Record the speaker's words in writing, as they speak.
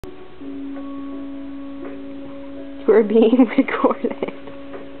we're being recorded.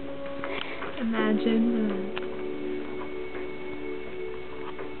 Imagine.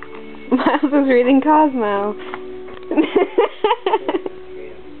 Miles is reading Cosmo.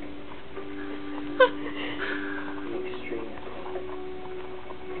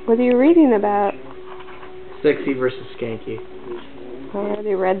 What are you reading about? Sexy versus Skanky. I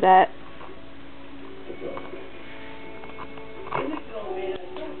already read that.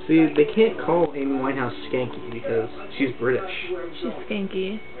 See, they can't call Amy Winehouse Skanky because she's British. She's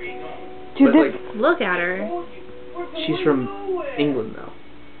skanky. Dude, But, like, Look at her. she's from England, though.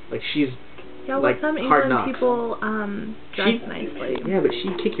 Like, she's, Yeah, well, like, some hard England knocks. people dress nicely. Yeah, but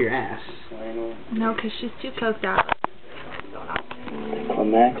she'd kick your ass. No, because she's too coked out.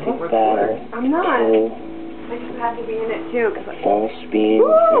 Climactic battle. I'm not. Kill, I just had to be in it too. Cause false beings,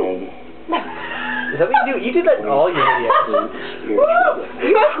 and Is that what you do? You do that in all your videos. spiritual.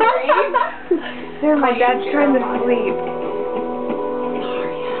 There, my dad's trying to sleep.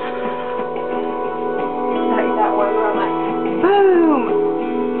 That one where I'm like, boom!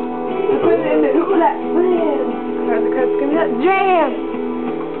 I put it in the oolak, bam! Cars are going to be like, jam!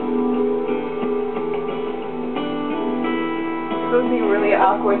 This would be really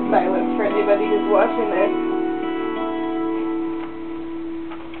awkward silence for anybody who's watching this.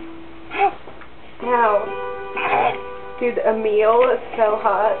 Ow. Dude, a meal is so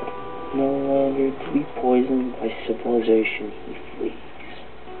hot. No longer to be poisoned by civilization, he flees.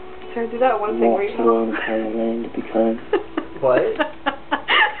 Should I do that one thing where Walks you alone upon the land to become What?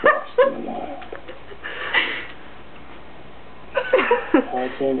 lost in the wild.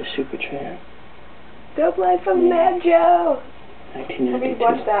 Alexander Supertramp, Dope Life of Madjo! Have you 1992.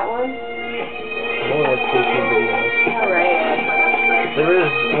 watched that one? I only have 2 videos. Alright. There was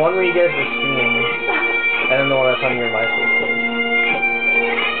one where you guys were singing, and then the one that's on your MySpace page.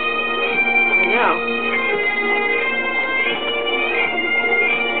 I know.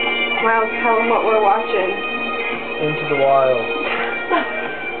 Miles, tell them what we're watching. Into the Wild.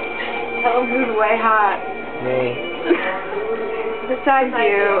 Tell them who's way hot. Me. Besides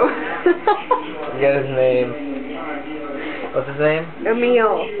you. Forget his name. What's his name?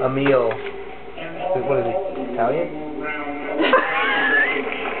 Emil. Emil. What is he? Italian?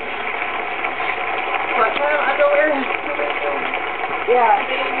 What kind of underwear?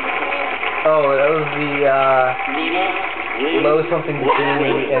 Yeah. Oh, that was the low something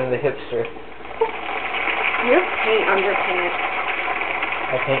bikini and the hipster. You have paint on your pants.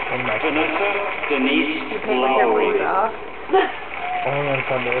 I paint in my pants. You paint with your wings off. Only on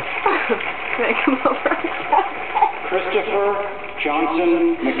Sundays. Can I come over? Christopher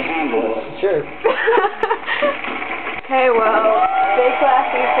Johnson McCandless. Sure. Okay, well, stay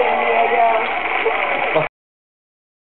classy, San Diego.